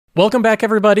Welcome back,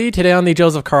 everybody. Today on the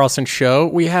Joseph Carlson Show,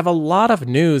 we have a lot of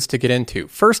news to get into.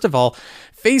 First of all,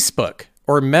 Facebook,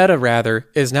 or Meta rather,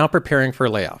 is now preparing for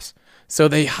layoffs. So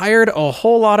they hired a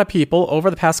whole lot of people over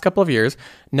the past couple of years.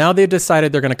 Now they've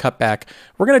decided they're going to cut back.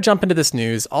 We're going to jump into this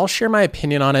news. I'll share my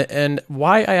opinion on it and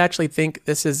why I actually think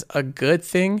this is a good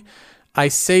thing. I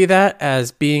say that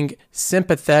as being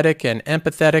sympathetic and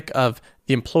empathetic of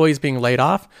the employees being laid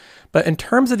off. But in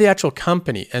terms of the actual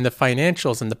company and the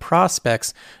financials and the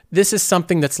prospects, this is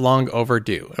something that's long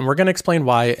overdue. And we're going to explain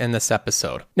why in this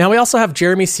episode. Now, we also have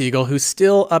Jeremy Siegel, who's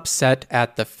still upset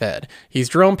at the Fed. He's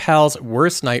Jerome Powell's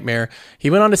worst nightmare. He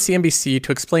went on to CNBC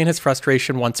to explain his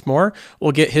frustration once more.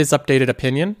 We'll get his updated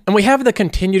opinion. And we have the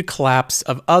continued collapse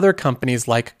of other companies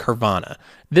like Carvana.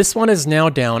 This one is now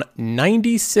down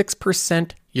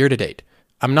 96% year to date.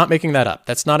 I'm not making that up.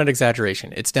 That's not an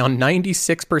exaggeration. It's down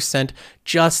 96%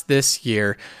 just this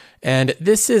year. And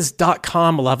this is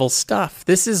 .com level stuff.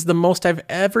 This is the most I've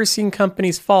ever seen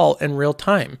companies fall in real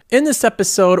time. In this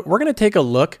episode, we're going to take a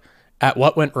look at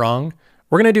what went wrong.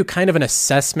 We're going to do kind of an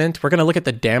assessment. We're going to look at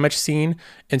the damage scene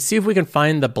and see if we can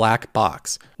find the black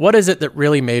box. What is it that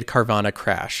really made Carvana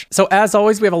crash? So as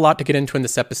always, we have a lot to get into in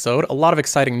this episode, a lot of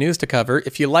exciting news to cover.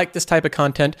 If you like this type of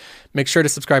content, make sure to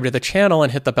subscribe to the channel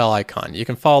and hit the bell icon. You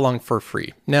can follow along for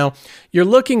free. Now, you're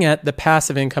looking at the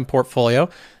passive income portfolio.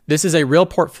 This is a real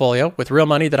portfolio with real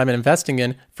money that I've been investing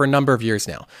in for a number of years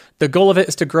now. The goal of it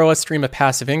is to grow a stream of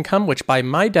passive income, which by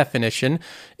my definition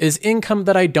is income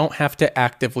that I don't have to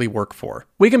actively work for.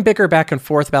 We can bicker back and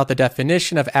forth about the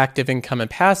definition of active income and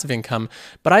passive income,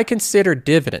 but I consider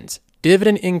dividend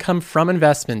income from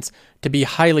investments to be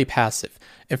highly passive.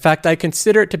 In fact, I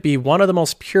consider it to be one of the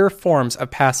most pure forms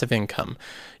of passive income.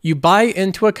 You buy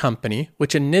into a company,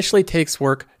 which initially takes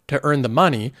work to earn the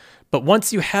money, but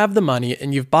once you have the money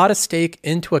and you've bought a stake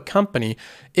into a company,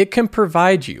 it can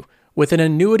provide you with an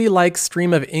annuity-like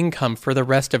stream of income for the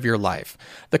rest of your life.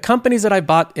 The companies that I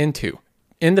bought into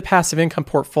in the passive income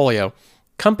portfolio,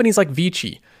 companies like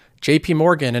Vici, JP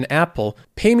Morgan, and Apple,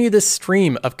 pay me this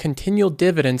stream of continual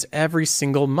dividends every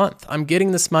single month. I'm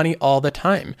getting this money all the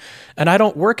time. And I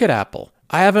don't work at Apple.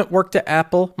 I haven't worked at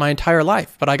Apple my entire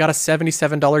life, but I got a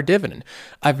 $77 dividend.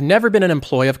 I've never been an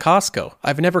employee of Costco.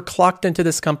 I've never clocked into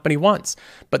this company once,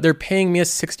 but they're paying me a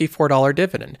 $64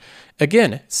 dividend.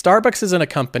 Again, Starbucks isn't a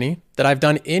company that I've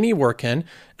done any work in,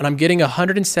 and I'm getting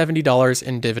 $170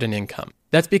 in dividend income.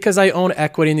 That's because I own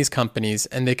equity in these companies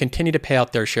and they continue to pay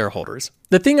out their shareholders.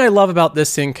 The thing I love about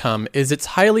this income is it's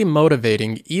highly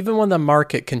motivating even when the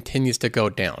market continues to go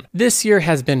down. This year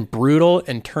has been brutal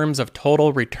in terms of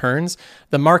total returns.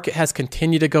 The market has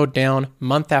continued to go down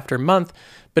month after month,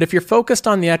 but if you're focused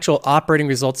on the actual operating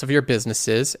results of your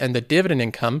businesses and the dividend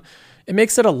income, it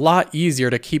makes it a lot easier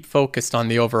to keep focused on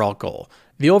the overall goal.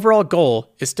 The overall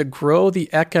goal is to grow the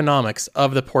economics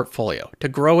of the portfolio, to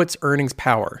grow its earnings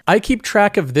power. I keep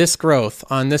track of this growth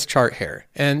on this chart here,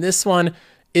 and this one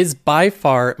is by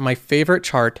far my favorite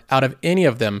chart out of any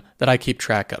of them that I keep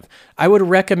track of. I would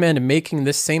recommend making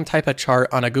this same type of chart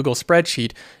on a Google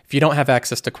spreadsheet if you don't have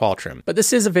access to Qualtrim. But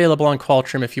this is available on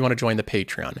Qualtrim if you want to join the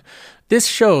Patreon. This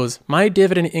shows my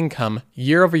dividend income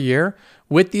year over year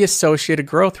with the associated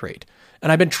growth rate.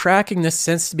 And I've been tracking this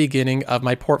since the beginning of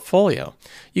my portfolio.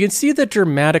 You can see the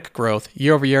dramatic growth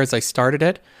year over year as I started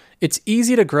it. It's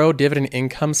easy to grow dividend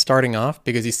income starting off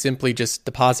because you simply just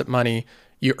deposit money,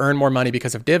 you earn more money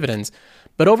because of dividends,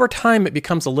 but over time it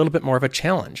becomes a little bit more of a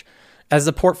challenge. As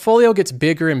the portfolio gets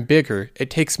bigger and bigger, it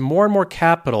takes more and more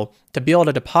capital to be able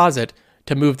to deposit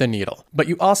to move the needle. But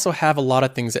you also have a lot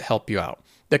of things that help you out.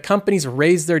 The companies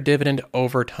raise their dividend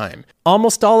over time.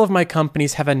 Almost all of my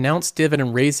companies have announced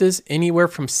dividend raises anywhere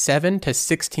from 7 to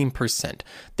 16%.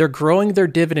 They're growing their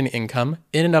dividend income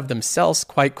in and of themselves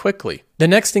quite quickly. The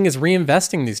next thing is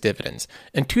reinvesting these dividends.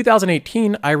 In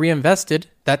 2018, I reinvested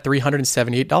that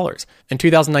 $378. In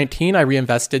 2019, I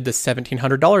reinvested the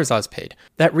 $1,700 I was paid.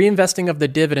 That reinvesting of the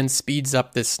dividends speeds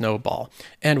up this snowball.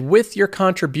 And with your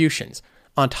contributions,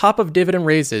 on top of dividend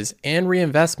raises and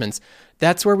reinvestments,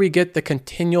 that's where we get the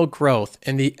continual growth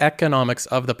in the economics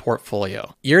of the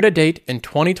portfolio. Year to date in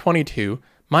 2022,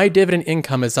 my dividend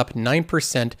income is up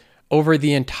 9% over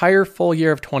the entire full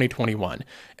year of 2021,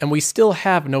 and we still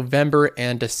have November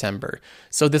and December.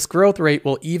 So this growth rate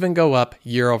will even go up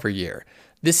year over year.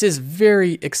 This is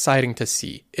very exciting to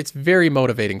see. It's very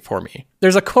motivating for me.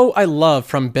 There's a quote I love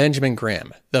from Benjamin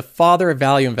Graham, the father of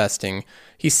value investing.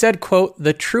 He said, quote,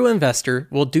 "The true investor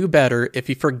will do better if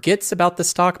he forgets about the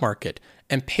stock market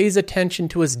and pays attention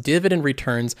to his dividend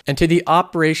returns and to the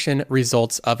operation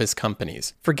results of his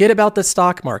companies. Forget about the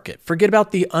stock market. Forget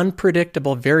about the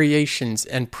unpredictable variations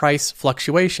and price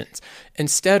fluctuations.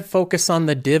 Instead, focus on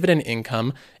the dividend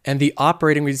income and the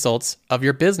operating results of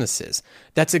your businesses.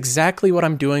 That's exactly what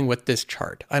I'm doing with this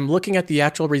chart. I'm looking at the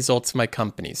actual results of my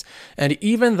companies. And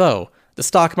even though the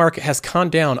stock market has gone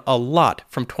down a lot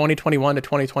from 2021 to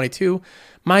 2022,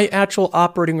 my actual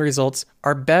operating results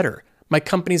are better. My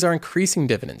companies are increasing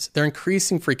dividends. They're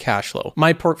increasing free cash flow.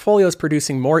 My portfolio is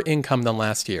producing more income than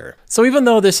last year. So even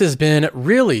though this has been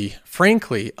really,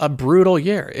 frankly, a brutal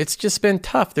year, it's just been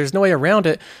tough. There's no way around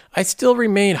it. I still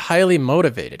remain highly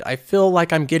motivated. I feel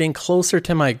like I'm getting closer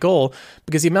to my goal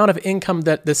because the amount of income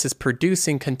that this is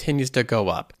producing continues to go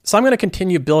up. So I'm going to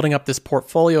continue building up this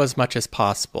portfolio as much as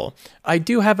possible. I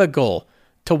do have a goal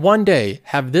to one day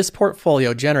have this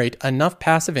portfolio generate enough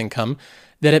passive income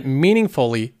that it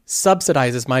meaningfully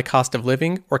subsidizes my cost of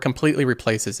living or completely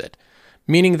replaces it,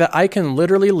 meaning that I can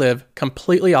literally live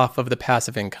completely off of the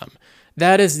passive income.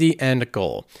 That is the end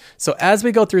goal. So as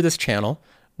we go through this channel,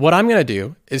 what I'm going to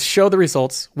do is show the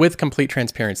results with complete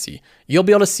transparency. You'll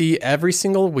be able to see every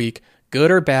single week,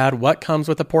 good or bad, what comes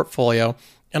with a portfolio,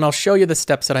 and I'll show you the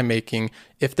steps that I'm making,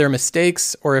 if they're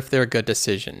mistakes or if they're good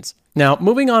decisions. Now,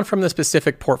 moving on from the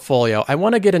specific portfolio, I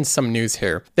want to get in some news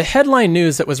here. The headline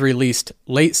news that was released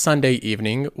late Sunday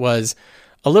evening was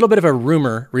a little bit of a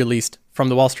rumor released from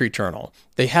the Wall Street Journal.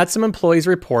 They had some employees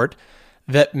report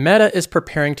that Meta is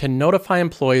preparing to notify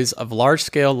employees of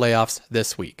large-scale layoffs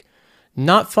this week.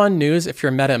 Not fun news if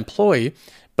you're a Meta employee,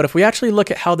 but if we actually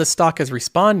look at how the stock is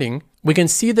responding, we can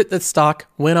see that the stock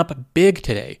went up big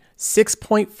today,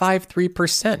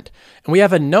 6.53%. And we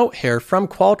have a note here from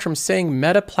Qualtrim saying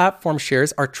Meta platform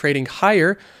shares are trading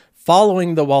higher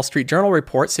following the Wall Street Journal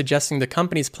report suggesting the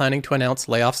company is planning to announce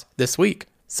layoffs this week.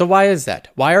 So why is that?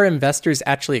 Why are investors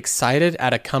actually excited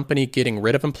at a company getting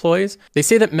rid of employees? They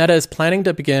say that Meta is planning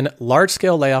to begin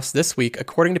large-scale layoffs this week,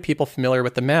 according to people familiar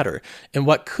with the matter, in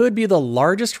what could be the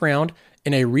largest round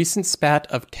in a recent spat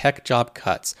of tech job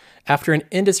cuts after an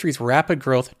industry's rapid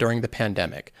growth during the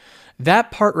pandemic. That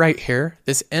part right here,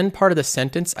 this end part of the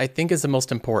sentence, I think is the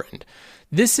most important.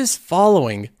 This is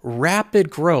following rapid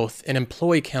growth in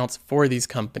employee counts for these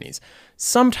companies,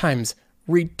 sometimes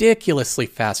ridiculously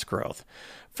fast growth.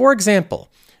 For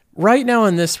example, right now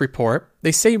in this report,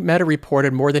 they say Meta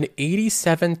reported more than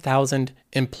 87,000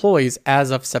 employees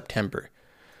as of September.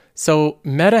 So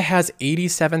Meta has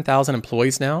 87,000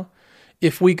 employees now.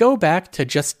 If we go back to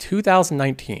just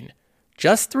 2019,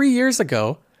 just 3 years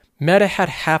ago, Meta had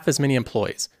half as many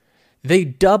employees. They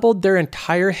doubled their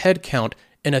entire headcount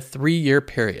in a 3-year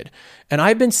period. And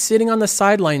I've been sitting on the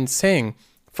sidelines saying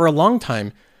for a long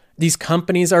time, these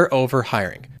companies are over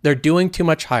hiring. They're doing too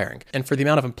much hiring. And for the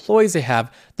amount of employees they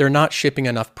have, they're not shipping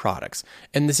enough products.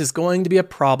 And this is going to be a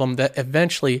problem that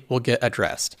eventually will get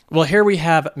addressed. Well, here we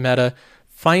have Meta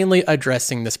finally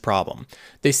addressing this problem.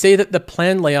 They say that the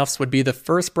planned layoffs would be the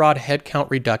first broad headcount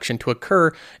reduction to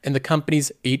occur in the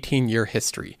company's 18-year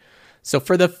history. So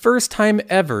for the first time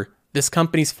ever, this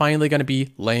company's finally going to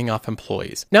be laying off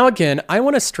employees. Now again, I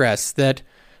want to stress that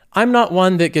I'm not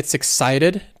one that gets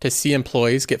excited to see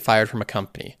employees get fired from a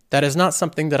company. That is not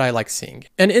something that I like seeing.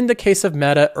 And in the case of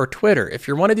Meta or Twitter, if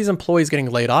you're one of these employees getting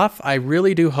laid off, I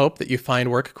really do hope that you find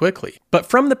work quickly. But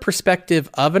from the perspective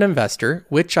of an investor,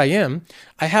 which I am,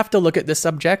 I have to look at this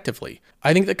objectively.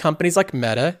 I think that companies like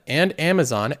Meta and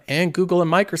Amazon and Google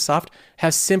and Microsoft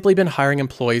have simply been hiring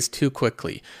employees too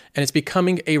quickly, and it's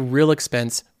becoming a real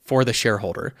expense for the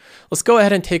shareholder. Let's go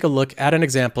ahead and take a look at an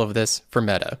example of this for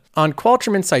Meta. On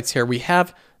Qualtrim Insights here, we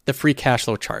have the free cash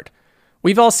flow chart.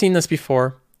 We've all seen this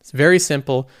before. It's very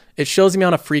simple. It shows the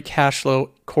amount of free cash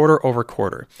flow quarter over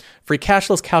quarter. Free cash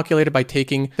flow is calculated by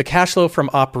taking the cash flow from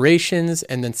operations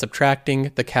and then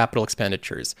subtracting the capital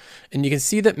expenditures. And you can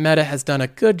see that Meta has done a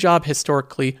good job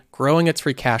historically growing its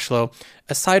free cash flow,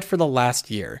 aside for the last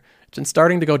year. It's been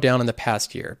starting to go down in the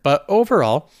past year. But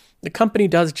overall, the company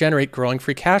does generate growing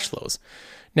free cash flows.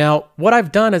 Now, what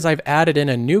I've done is I've added in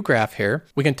a new graph here.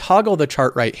 We can toggle the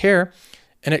chart right here,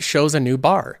 and it shows a new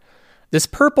bar. This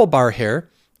purple bar here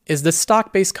is the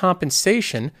stock-based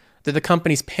compensation that the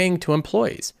company's paying to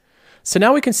employees. So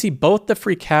now we can see both the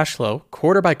free cash flow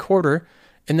quarter by quarter,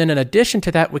 and then in addition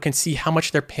to that, we can see how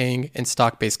much they're paying in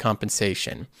stock-based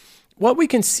compensation. What we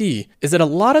can see is that a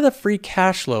lot of the free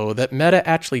cash flow that Meta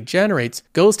actually generates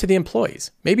goes to the employees.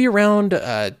 Maybe around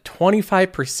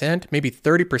 25%, maybe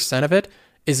 30% of it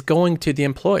is going to the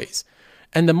employees.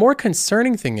 And the more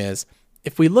concerning thing is,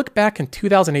 if we look back in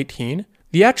 2018,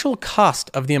 the actual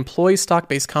cost of the employee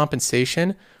stock-based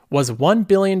compensation was $1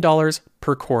 billion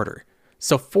per quarter.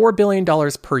 So $4 billion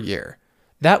per year.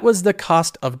 That was the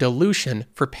cost of dilution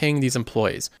for paying these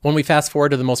employees. When we fast forward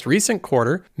to the most recent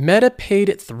quarter, Meta paid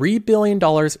 $3 billion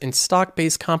in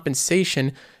stock-based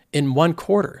compensation in one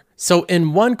quarter. So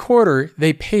in one quarter,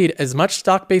 they paid as much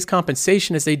stock-based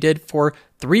compensation as they did for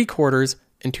 3 quarters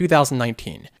in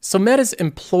 2019. So Meta's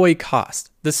employee cost,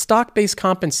 the stock-based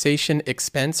compensation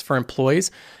expense for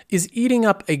employees, is eating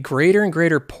up a greater and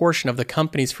greater portion of the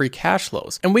company's free cash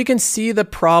flows. And we can see the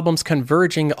problems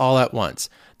converging all at once.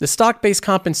 The stock-based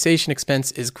compensation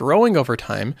expense is growing over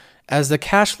time as the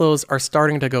cash flows are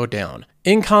starting to go down.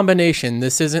 In combination,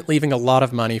 this isn't leaving a lot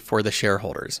of money for the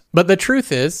shareholders. But the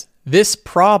truth is, this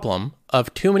problem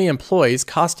of too many employees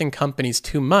costing companies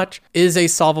too much is a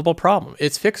solvable problem.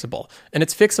 It's fixable, and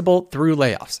it's fixable through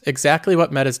layoffs, exactly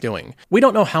what Meta's doing. We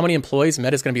don't know how many employees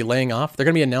Meta's going to be laying off. They're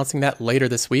going to be announcing that later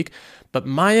this week, but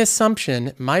my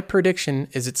assumption, my prediction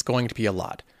is it's going to be a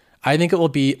lot. I think it will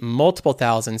be multiple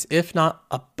thousands, if not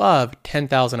above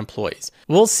 10,000 employees.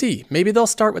 We'll see. Maybe they'll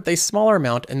start with a smaller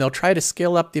amount and they'll try to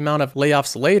scale up the amount of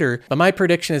layoffs later, but my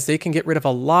prediction is they can get rid of a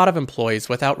lot of employees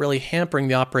without really hampering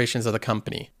the operations of the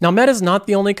company. Now, Meta's not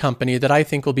the only company that I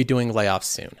think will be doing layoffs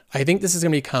soon. I think this is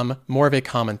going to become more of a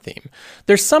common theme.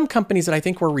 There's some companies that I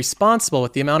think were responsible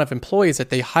with the amount of employees that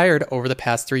they hired over the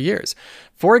past 3 years.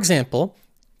 For example,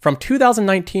 from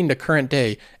 2019 to current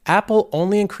day, Apple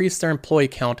only increased their employee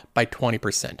count by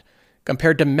 20%,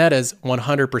 compared to Meta's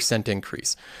 100%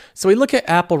 increase. So we look at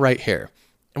Apple right here,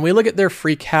 and we look at their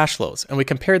free cash flows, and we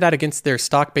compare that against their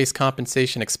stock-based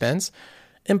compensation expense.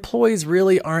 Employees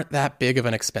really aren't that big of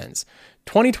an expense.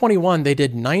 2021, they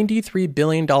did $93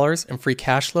 billion in free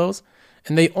cash flows,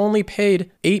 and they only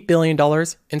paid $8 billion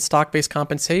in stock-based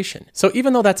compensation. So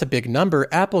even though that's a big number,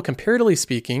 Apple, comparatively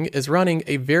speaking, is running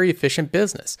a very efficient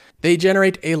business. They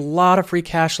generate a lot of free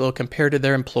cash flow compared to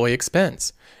their employee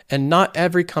expense. And not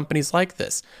every company's like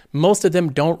this. Most of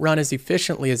them don't run as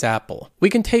efficiently as Apple.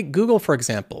 We can take Google, for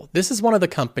example. This is one of the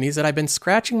companies that I've been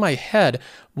scratching my head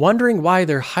wondering why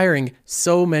they're hiring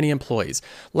so many employees.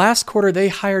 Last quarter, they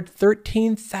hired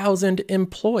 13,000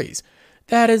 employees.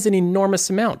 That is an enormous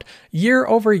amount. Year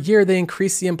over year, they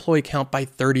increased the employee count by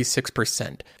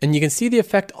 36%. And you can see the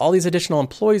effect all these additional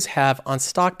employees have on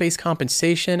stock-based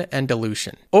compensation and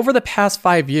dilution. Over the past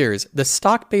 5 years, the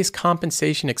stock-based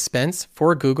compensation expense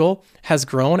for Google has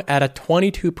grown at a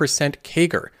 22%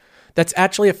 CAGR. That's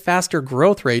actually a faster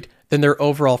growth rate than their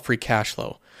overall free cash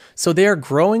flow. So they are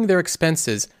growing their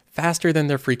expenses faster than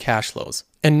their free cash flows.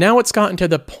 And now it's gotten to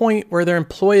the point where their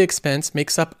employee expense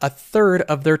makes up a third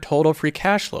of their total free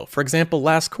cash flow. For example,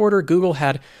 last quarter, Google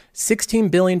had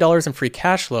 $16 billion in free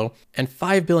cash flow and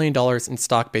 $5 billion in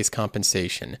stock-based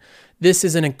compensation. This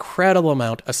is an incredible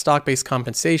amount of stock-based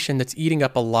compensation that's eating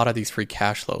up a lot of these free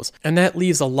cash flows, and that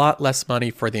leaves a lot less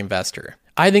money for the investor.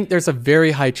 I think there's a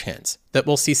very high chance that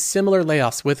we'll see similar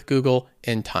layoffs with Google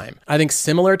in time. I think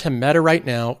similar to Meta right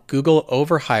now, Google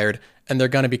overhired and they're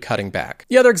going to be cutting back.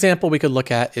 The other example we could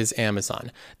look at is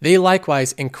Amazon. They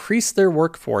likewise increased their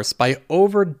workforce by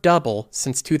over double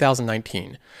since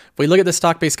 2019. If we look at the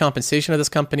stock-based compensation of this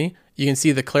company, you can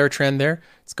see the clear trend there.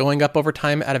 It's going up over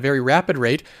time at a very rapid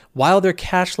rate while their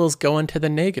cash flows go into the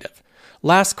negative.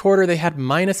 Last quarter, they had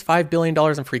minus $5 billion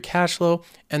in free cash flow,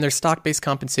 and their stock-based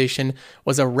compensation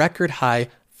was a record high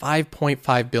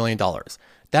 $5.5 billion.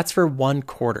 That's for one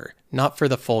quarter, not for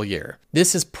the full year.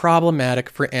 This is problematic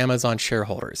for Amazon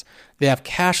shareholders. They have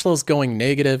cash flows going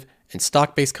negative and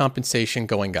stock-based compensation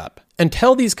going up.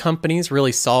 Until these companies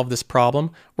really solve this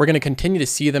problem, we're going to continue to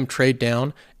see them trade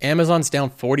down. Amazon's down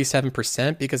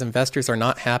 47% because investors are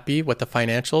not happy with the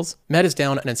financials. Meta's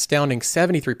down an astounding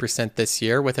 73% this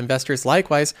year, with investors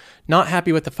likewise not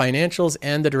happy with the financials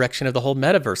and the direction of the whole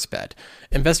metaverse bet.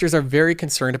 Investors are very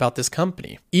concerned about this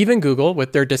company. Even Google,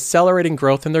 with their decelerating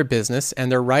growth in their business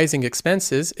and their rising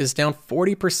expenses, is down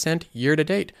 40% year to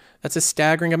date. That's a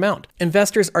staggering amount.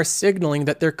 Investors are signaling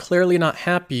that they're clearly not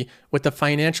happy with the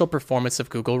financial performance of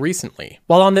Google recently.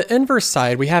 While on the inverse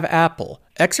side, we have Apple,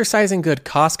 exercising good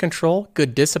cost control,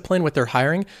 good discipline with their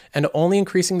hiring, and only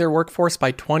increasing their workforce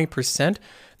by 20%.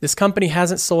 This company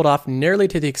hasn't sold off nearly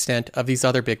to the extent of these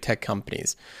other big tech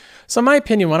companies. So in my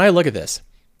opinion, when I look at this,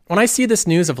 when I see this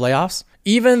news of layoffs,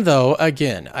 even though,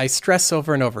 again, I stress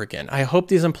over and over again, I hope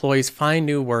these employees find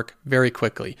new work very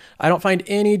quickly. I don't find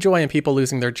any joy in people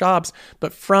losing their jobs,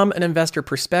 but from an investor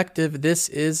perspective, this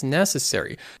is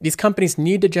necessary. These companies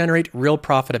need to generate real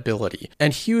profitability,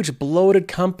 and huge bloated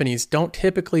companies don't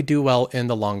typically do well in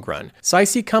the long run. So I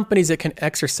see companies that can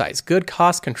exercise good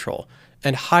cost control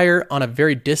and hire on a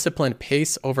very disciplined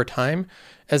pace over time,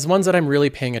 as ones that I'm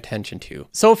really paying attention to.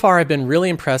 So far, I've been really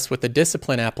impressed with the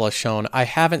discipline Apple has shown. I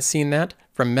haven't seen that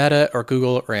from Meta or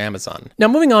Google or Amazon. Now,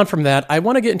 moving on from that, I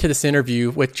want to get into this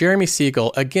interview with Jeremy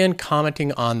Siegel, again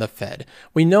commenting on the Fed.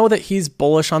 We know that he's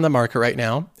bullish on the market right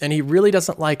now, and he really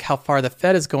doesn't like how far the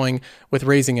Fed is going with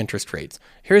raising interest rates.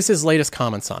 Here's his latest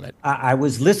comments on it. I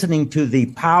was listening to the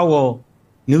Powell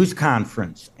news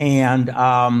conference, and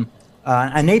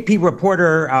an AP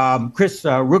reporter, Chris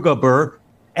Rugaber,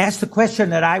 asked the question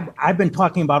that I've been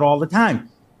talking about all the time.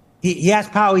 He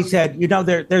asked Powell, he said,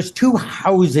 there's two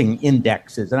housing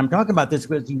indexes. And I'm talking about this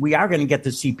because we are going to get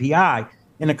the CPI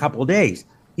in a couple of days.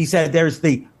 He said there's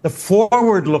the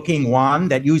forward-looking one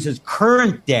that uses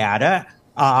current data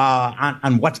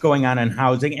on what's going on in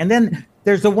housing. And then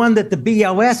there's the one that the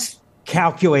BLS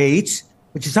calculates,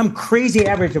 which is some crazy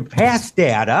average of past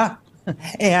data.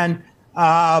 And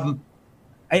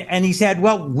he said,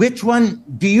 well, which one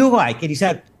do you like? And he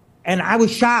said, and I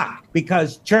was shocked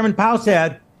because Chairman Powell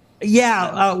said,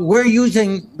 we're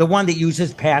using the one that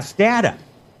uses past data.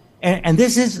 And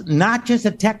this is not just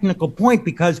a technical point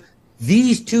because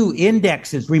these two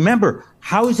indexes, remember,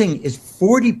 housing is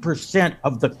 40%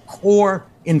 of the core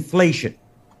inflation,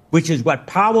 which is what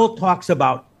Powell talks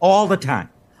about all the time.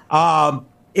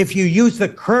 If you use the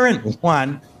current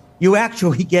one, you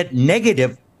actually get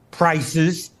negative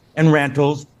prices and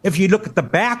rentals. If you look at the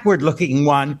backward-looking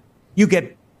one, you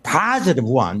get positive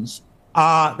ones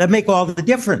that make all the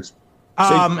difference.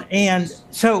 And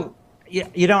so,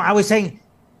 I was saying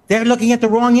they're looking at the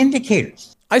wrong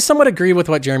indicators. I somewhat agree with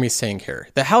what Jeremy's saying here.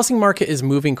 The housing market is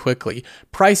moving quickly.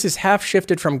 Prices have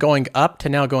shifted from going up to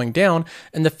now going down,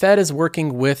 and the Fed is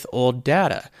working with old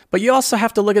data. But you also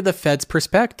have to look at the Fed's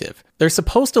perspective. They're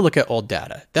supposed to look at old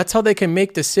data. That's how they can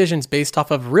make decisions based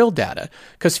off of real data,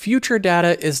 because future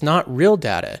data is not real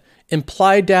data.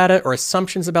 Implied data or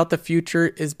assumptions about the future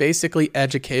is basically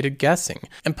educated guessing.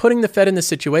 And putting the Fed in this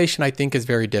situation, I think, is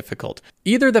very difficult.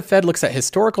 Either the Fed looks at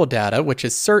historical data, which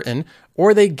is certain,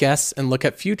 or they guess and look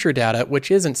at future data,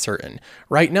 which isn't certain.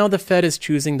 Right now, the Fed is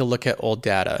choosing to look at old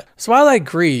data. So while I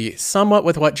agree somewhat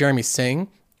with what Jeremy's saying,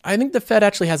 I think the Fed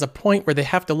actually has a point where they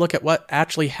have to look at what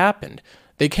actually happened.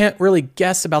 They can't really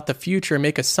guess about the future and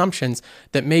make assumptions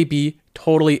that may be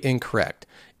totally incorrect.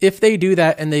 If they do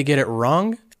that and they get it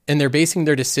wrong, and they're basing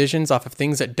their decisions off of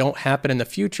things that don't happen in the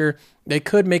future, they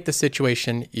could make the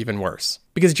situation even worse.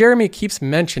 Because Jeremy keeps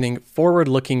mentioning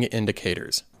forward-looking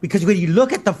indicators. Because when you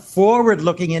look at the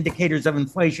forward-looking indicators of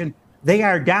inflation, they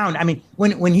are down. I mean,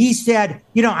 when he said,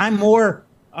 I'm more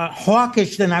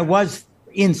hawkish than I was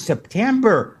in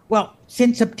September. Well,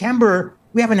 since September,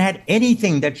 we haven't had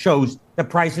anything that shows the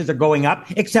prices are going up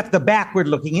except the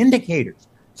backward-looking indicators.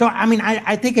 So,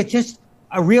 I think it's just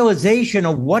a realization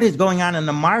of what is going on in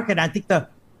the market. I think the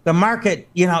market,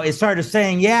 is sort of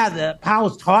saying, the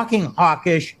Powell's talking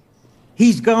hawkish.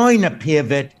 He's going to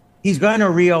pivot. He's going to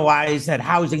realize that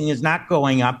housing is not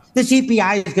going up. The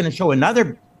CPI is going to show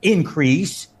another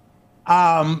increase.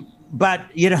 But,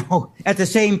 at the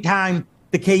same time,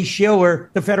 the Case-Shiller,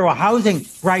 the federal housing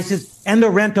prices and the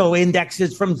rental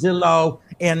indexes from Zillow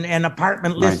and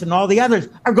Apartment List and all the others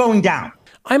are going down.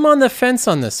 I'm on the fence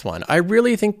on this one. I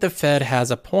really think the Fed has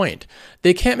a point.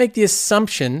 They can't make the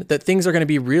assumption that things are going to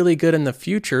be really good in the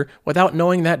future without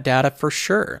knowing that data for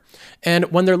sure.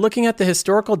 And when they're looking at the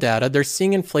historical data, they're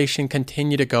seeing inflation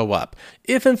continue to go up.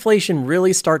 If inflation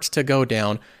really starts to go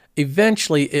down,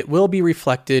 eventually it will be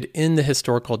reflected in the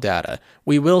historical data.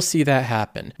 We will see that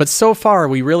happen. But so far,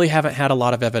 we really haven't had a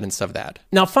lot of evidence of that.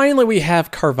 Now, finally, we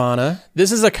have Carvana.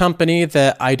 This is a company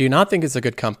that I do not think is a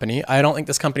good company. I don't think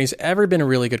this company's ever been a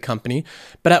really good company.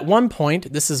 But at one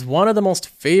point, this is one of the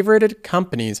most favorited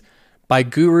companies by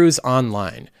gurus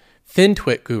online,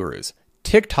 FinTwit gurus,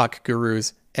 TikTok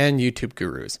gurus, and YouTube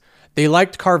gurus. They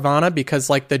liked Carvana because,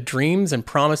 like the dreams and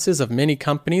promises of many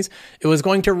companies, it was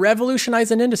going to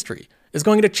revolutionize an industry. It's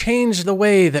going to change the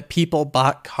way that people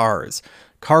bought cars.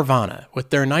 Carvana, with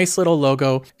their nice little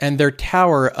logo and their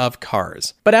tower of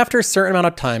cars. But after a certain amount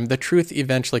of time, the truth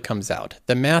eventually comes out.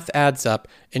 The math adds up,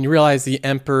 and you realize the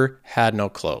emperor had no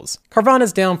clothes.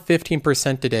 Carvana's down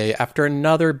 15% today after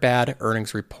another bad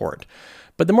earnings report.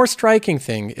 But the more striking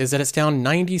thing is that it's down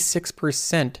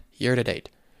 96% year to date.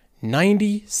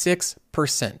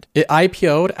 96%. It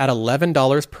IPO'd at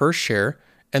 $11 per share,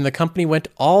 and the company went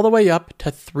all the way up to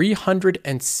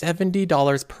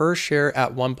 $370 per share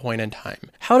at one point in time.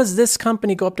 How does this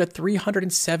company go up to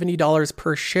 $370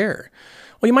 per share?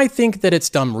 Well, you might think that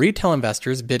it's dumb retail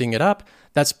investors bidding it up.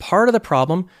 That's part of the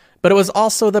problem, but it was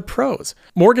also the pros.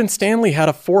 Morgan Stanley had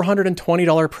a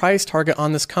 $420 price target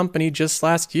on this company just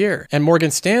last year, and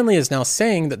Morgan Stanley is now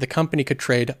saying that the company could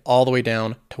trade all the way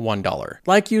down to $1.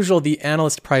 Like usual, the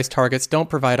analyst price targets don't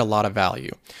provide a lot of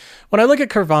value. When I look at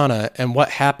Carvana and what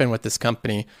happened with this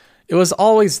company, it was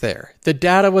always there. The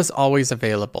data was always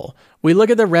available. We look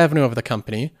at the revenue of the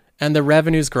company, and the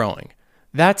revenue's growing.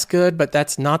 That's good, but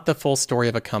that's not the full story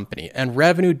of a company, and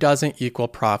revenue doesn't equal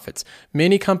profits.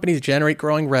 Many companies generate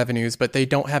growing revenues, but they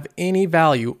don't have any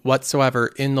value whatsoever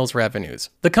in those revenues.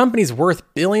 The company's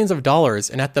worth billions of dollars,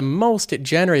 and at the most, it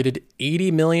generated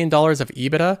 $80 million of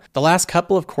EBITDA. The last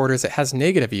couple of quarters, it has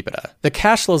negative EBITDA. The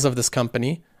cash flows of this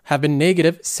company have been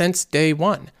negative since day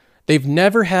one. They've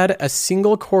never had a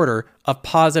single quarter of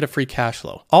positive free cash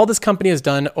flow. All this company has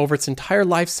done over its entire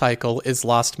life cycle is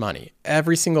lost money,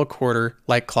 every single quarter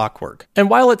like clockwork. And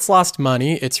while it's lost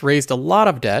money, it's raised a lot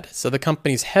of debt, so the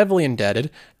company's heavily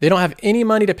indebted. They don't have any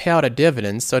money to pay out a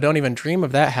dividend, so don't even dream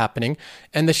of that happening.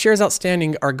 And the shares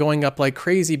outstanding are going up like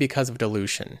crazy because of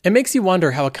dilution. It makes you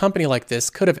wonder how a company like this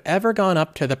could have ever gone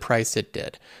up to the price it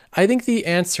did. I think the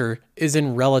answer is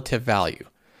in relative value.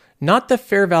 Not the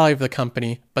fair value of the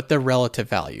company, but the relative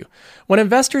value. When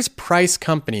investors price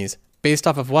companies based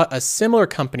off of what a similar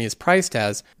company is priced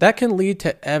as, that can lead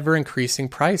to ever-increasing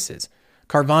prices.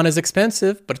 Carvana is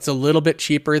expensive, but it's a little bit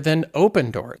cheaper than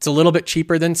Opendoor. It's a little bit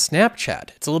cheaper than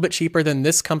Snapchat. It's a little bit cheaper than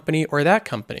this company or that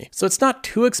company. So it's not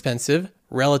too expensive,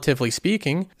 relatively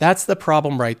speaking. That's the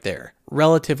problem right there,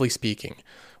 relatively speaking.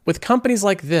 With companies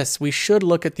like this, we should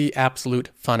look at the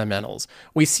absolute fundamentals.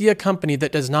 We see a company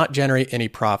that does not generate any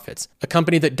profits, a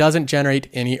company that doesn't generate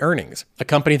any earnings, a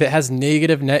company that has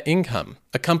negative net income,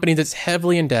 a company that's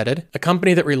heavily indebted, a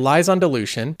company that relies on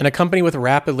dilution, and a company with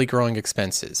rapidly growing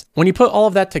expenses. When you put all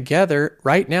of that together,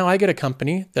 right now I get a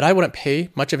company that I wouldn't pay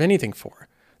much of anything for.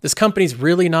 This company's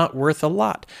really not worth a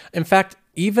lot. In fact,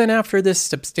 even after this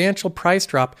substantial price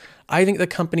drop, I think the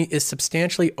company is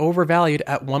substantially overvalued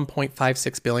at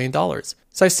 $1.56 billion.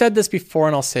 So I've said this before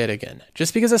and I'll say it again.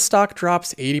 Just because a stock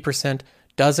drops 80%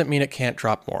 doesn't mean it can't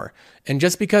drop more. And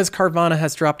just because Carvana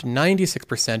has dropped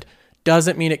 96%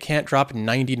 doesn't mean it can't drop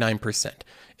 99%.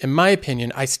 In my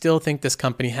opinion, I still think this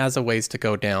company has a ways to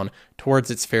go down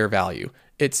towards its fair value.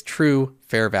 Its true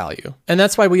fair value. And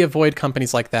that's why we avoid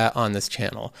companies like that on this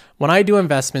channel. When I do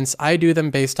investments, I do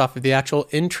them based off of the actual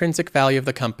intrinsic value of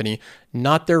the company,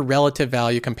 not their relative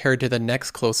value compared to the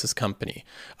next closest company.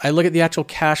 I look at the actual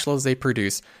cash flows they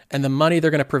produce and the money they're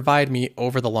going to provide me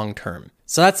over the long term.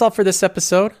 So that's all for this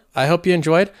episode. I hope you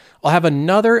enjoyed. I'll have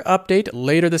another update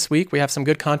later this week. We have some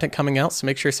good content coming out, so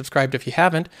make sure you're subscribed if you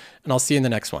haven't, and I'll see you in the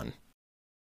next one.